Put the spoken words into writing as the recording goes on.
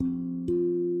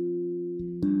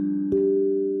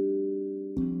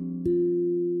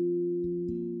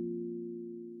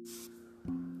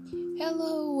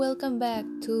Welcome back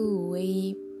to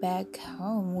Way Back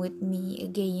Home with me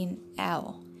again,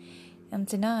 Al. And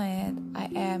tonight I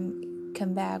am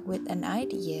come back with an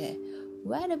idea.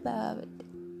 What about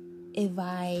if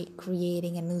I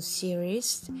creating a new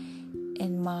series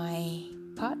in my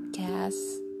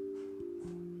podcast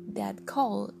that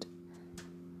called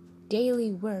Daily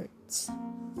Words?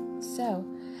 So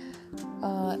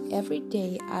every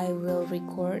day I will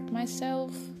record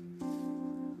myself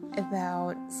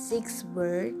about 6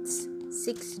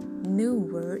 new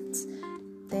words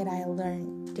that I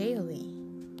learn daily.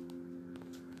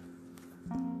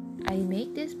 I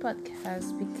make this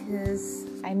podcast because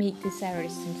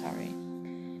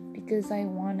because I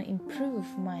want to improve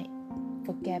my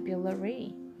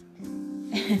vocabulary.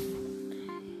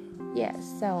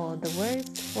 Yes, so the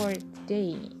words for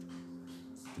today.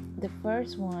 The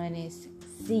first one is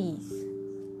seize.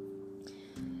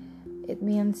 It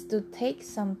means to take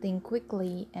something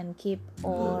quickly and keep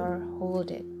or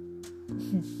hold it.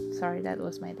 Sorry, that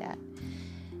was my dad.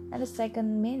 And the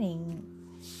second meaning,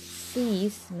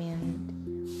 seize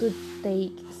means to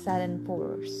take sudden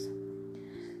force.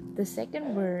 The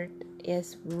second word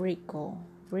is wriggle.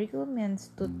 Wriggle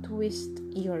means to twist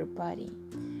your body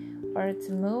or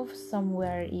to move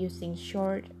somewhere using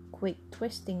short, quick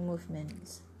twisting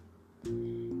movements.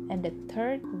 And the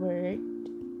third word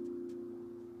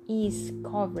is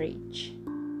coverage.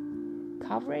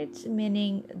 Coverage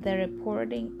meaning the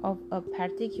reporting of a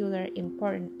particular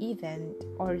important event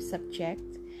or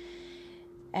subject,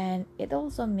 and it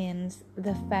also means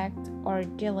the fact or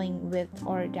dealing with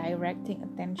or directing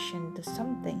attention to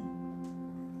something.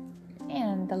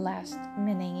 And the last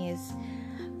meaning is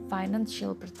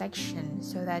financial protection,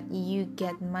 so that you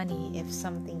get money if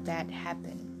something bad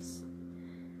happens.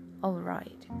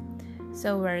 Alright,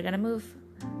 so we're gonna move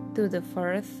to the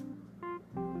fourth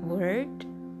word.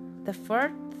 The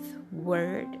fourth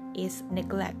word is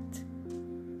neglect.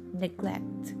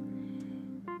 Neglect.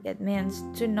 It means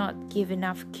to not give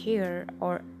enough care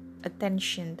or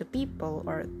attention to people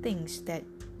or things that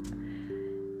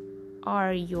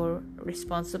are your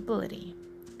responsibility.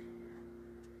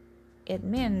 It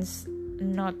means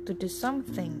not to do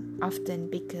something often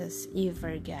because you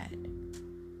forget.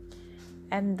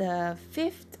 And the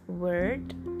fifth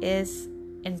word is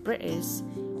in British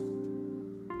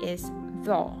is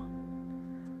though,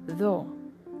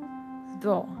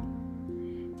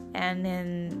 and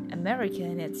in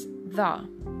American it's the,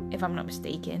 if I'm not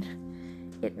mistaken.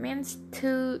 It means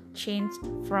to change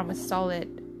from a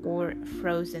solid or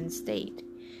frozen state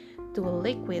to a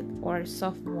liquid or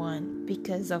soft one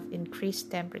because of increased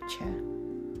temperature.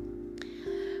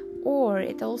 Or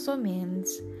it also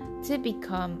means to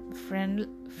become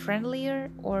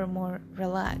friendlier or more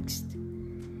relaxed.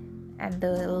 And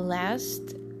the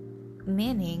last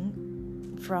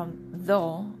meaning from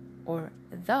though or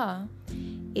the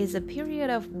is a period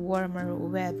of warmer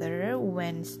weather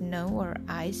when snow or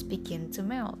ice begin to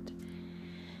melt.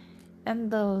 And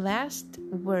the last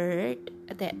word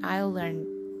that I learned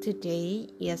today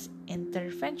is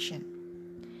intervention.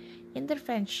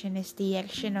 Intervention is the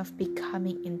action of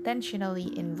becoming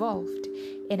intentionally involved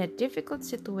in a difficult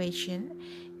situation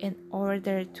in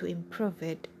order to improve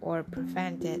it or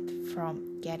prevent it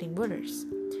from getting worse.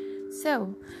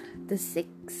 So, the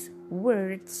 6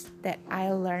 words that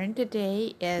I learned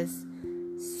today is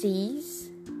seize,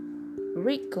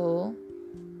 wriggle,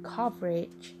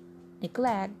 coverage,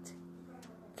 neglect,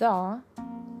 thaw,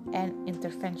 and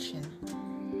intervention.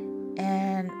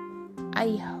 And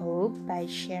I hope by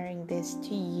sharing this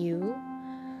to you,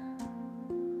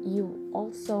 you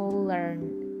also learn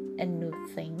a new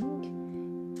thing.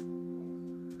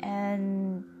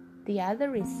 And the other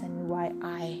reason why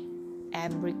I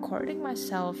am recording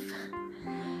myself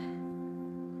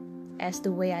as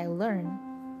the way I learn,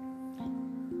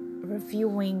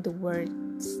 reviewing the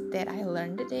words that I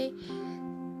learned today,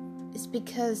 is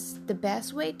because the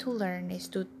best way to learn is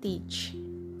to teach.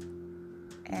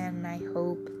 And I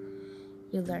hope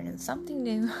you learn something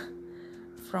new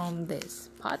from this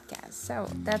podcast. So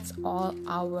that's all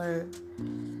our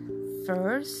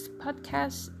first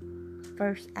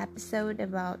episode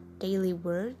about daily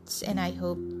words, and I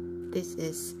hope this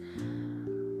is,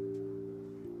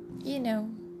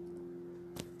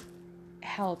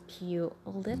 help you a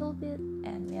little bit,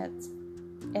 and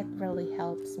it really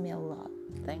helps me a lot.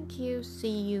 Thank you.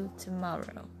 See you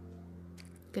tomorrow.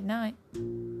 Good night.